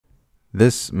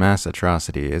This mass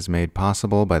atrocity is made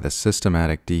possible by the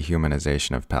systematic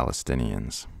dehumanization of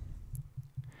Palestinians.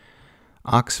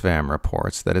 Oxfam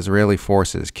reports that Israeli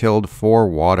forces killed 4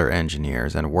 water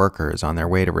engineers and workers on their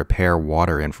way to repair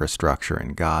water infrastructure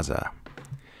in Gaza.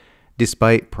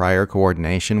 Despite prior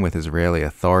coordination with Israeli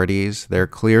authorities, their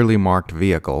clearly marked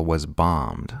vehicle was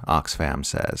bombed, Oxfam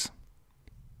says.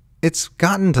 It's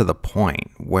gotten to the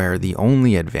point where the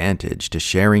only advantage to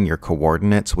sharing your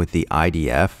coordinates with the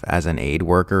IDF as an aid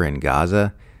worker in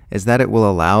Gaza is that it will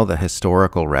allow the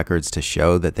historical records to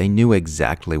show that they knew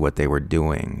exactly what they were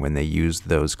doing when they used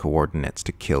those coordinates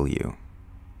to kill you.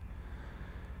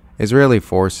 Israeli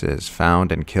forces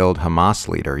found and killed Hamas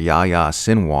leader Yahya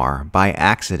Sinwar by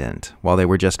accident while they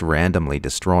were just randomly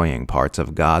destroying parts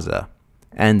of Gaza.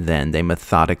 And then they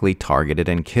methodically targeted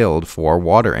and killed 4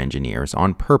 water engineers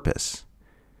on purpose.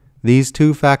 These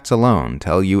 2 facts alone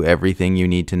tell you everything you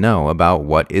need to know about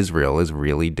what Israel is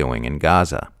really doing in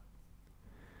Gaza.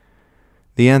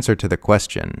 The answer to the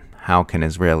question, how can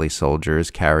Israeli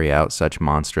soldiers carry out such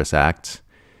monstrous acts,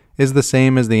 is the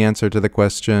same as the answer to the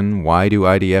question, why do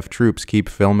IDF troops keep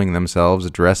filming themselves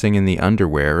dressing in the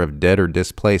underwear of dead or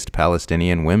displaced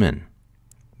Palestinian women?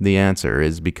 The answer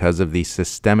is because of the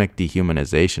systemic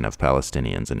dehumanization of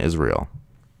Palestinians in Israel.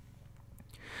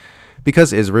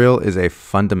 Because Israel is a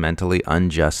fundamentally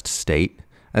unjust state,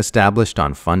 established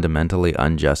on fundamentally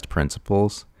unjust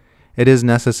principles, it is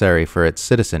necessary for its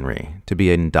citizenry to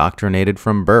be indoctrinated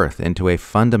from birth into a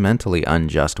fundamentally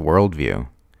unjust worldview.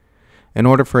 In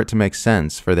order for it to make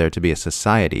sense for there to be a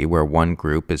society where one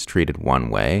group is treated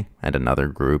one way and another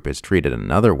group is treated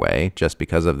another way just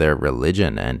because of their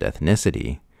religion and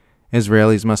ethnicity,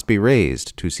 Israelis must be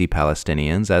raised to see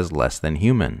Palestinians as less than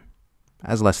human,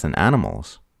 as less than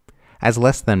animals, as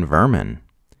less than vermin.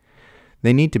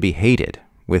 They need to be hated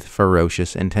with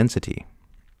ferocious intensity.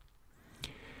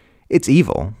 It's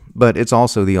evil, but it's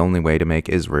also the only way to make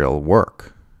Israel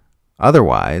work.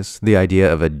 Otherwise, the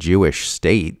idea of a Jewish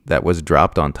state that was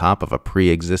dropped on top of a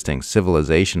pre-existing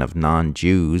civilization of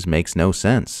non-Jews makes no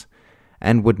sense,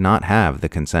 and would not have the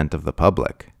consent of the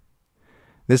public.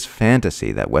 This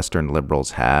fantasy that Western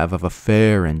liberals have of a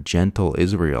fair and gentle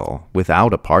Israel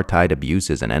without apartheid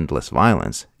abuses and endless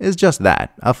violence is just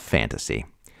that, a fantasy.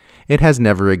 It has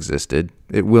never existed,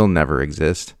 it will never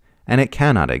exist, and it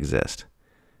cannot exist,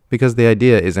 because the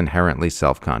idea is inherently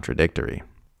self-contradictory.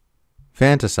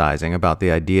 Fantasizing about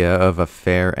the idea of a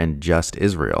fair and just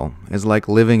Israel is like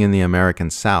living in the American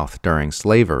South during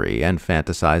slavery and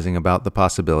fantasizing about the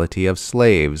possibility of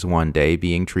slaves one day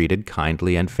being treated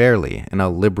kindly and fairly in a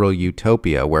liberal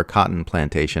utopia where cotton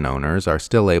plantation owners are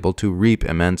still able to reap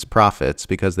immense profits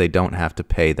because they don't have to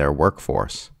pay their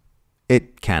workforce.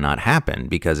 It cannot happen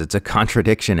because it's a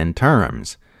contradiction in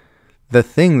terms. The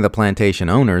thing the plantation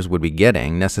owners would be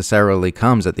getting necessarily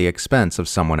comes at the expense of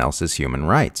someone else's human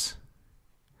rights.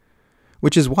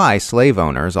 Which is why slave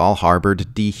owners all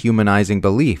harbored dehumanizing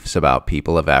beliefs about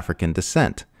people of African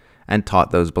descent, and taught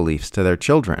those beliefs to their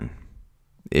children.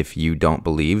 If you don't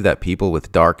believe that people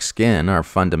with dark skin are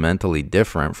fundamentally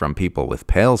different from people with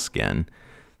pale skin,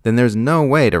 then there's no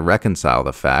way to reconcile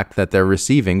the fact that they're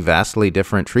receiving vastly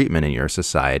different treatment in your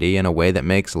society in a way that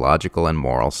makes logical and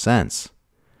moral sense.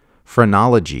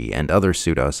 Phrenology and other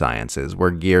pseudosciences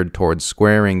were geared towards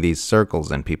squaring these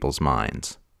circles in people's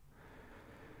minds.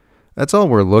 That's all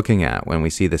we're looking at when we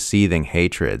see the seething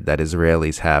hatred that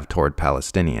Israelis have toward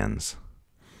Palestinians.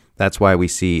 That's why we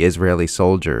see Israeli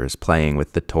soldiers playing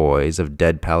with the toys of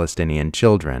dead Palestinian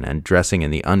children and dressing in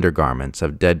the undergarments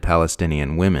of dead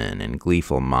Palestinian women in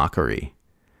gleeful mockery.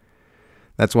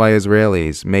 That's why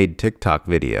Israelis made TikTok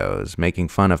videos making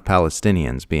fun of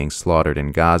Palestinians being slaughtered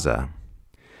in Gaza.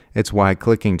 It's why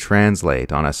clicking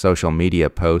translate on a social media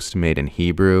post made in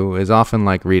Hebrew is often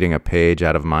like reading a page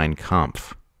out of Mein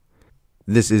Kampf.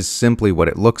 This is simply what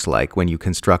it looks like when you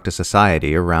construct a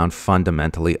society around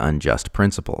fundamentally unjust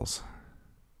principles.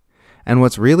 And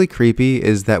what's really creepy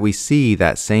is that we see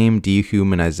that same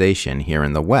dehumanization here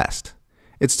in the West.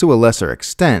 It's to a lesser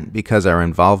extent because our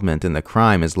involvement in the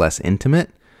crime is less intimate,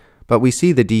 but we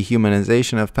see the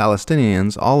dehumanization of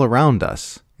Palestinians all around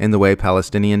us, in the way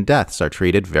Palestinian deaths are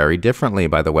treated very differently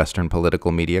by the Western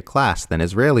political media class than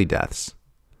Israeli deaths.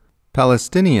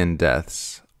 Palestinian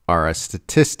deaths are a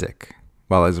statistic,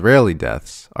 while Israeli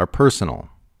deaths are personal.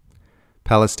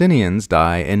 Palestinians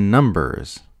die in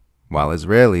numbers, while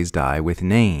Israelis die with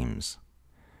names.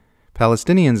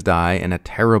 Palestinians die in a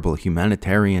terrible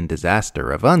humanitarian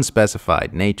disaster of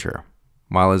unspecified nature,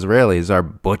 while Israelis are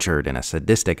butchered in a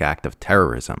sadistic act of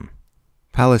terrorism.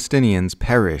 Palestinians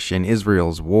perish in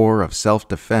Israel's war of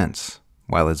self-defense,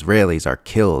 while Israelis are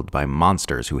killed by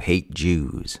monsters who hate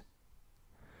Jews.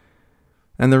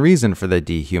 And the reason for the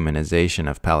dehumanization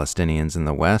of Palestinians in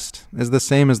the West is the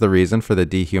same as the reason for the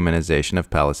dehumanization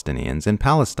of Palestinians in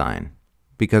Palestine,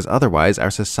 because otherwise our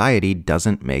society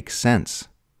doesn't make sense.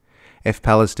 If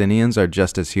Palestinians are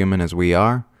just as human as we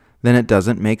are, then it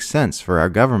doesn't make sense for our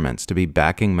governments to be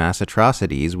backing mass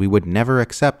atrocities we would never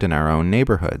accept in our own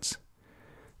neighborhoods.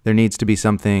 There needs to be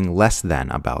something less than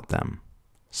about them,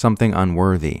 something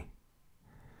unworthy.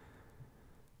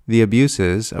 The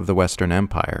abuses of the Western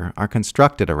Empire are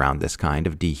constructed around this kind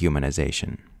of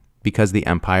dehumanization, because the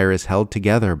empire is held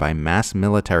together by mass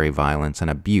military violence and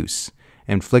abuse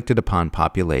inflicted upon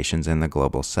populations in the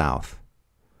global South.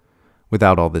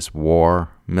 Without all this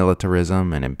war,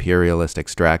 militarism, and imperialist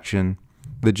extraction,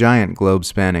 the giant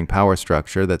globe-spanning power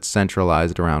structure that's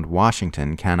centralized around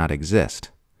Washington cannot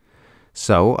exist.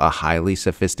 So, a highly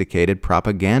sophisticated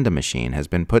propaganda machine has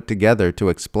been put together to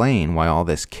explain why all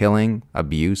this killing,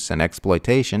 abuse, and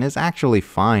exploitation is actually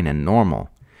fine and normal,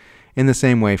 in the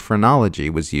same way phrenology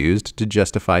was used to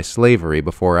justify slavery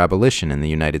before abolition in the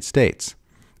United States,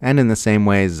 and in the same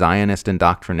way Zionist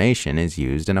indoctrination is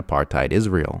used in apartheid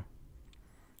Israel.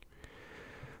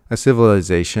 A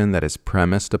civilization that is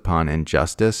premised upon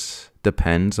injustice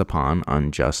depends upon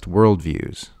unjust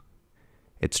worldviews.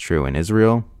 It's true in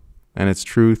Israel, and it's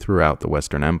true throughout the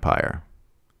Western Empire.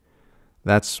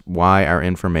 That's why our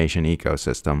information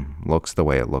ecosystem looks the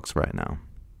way it looks right now.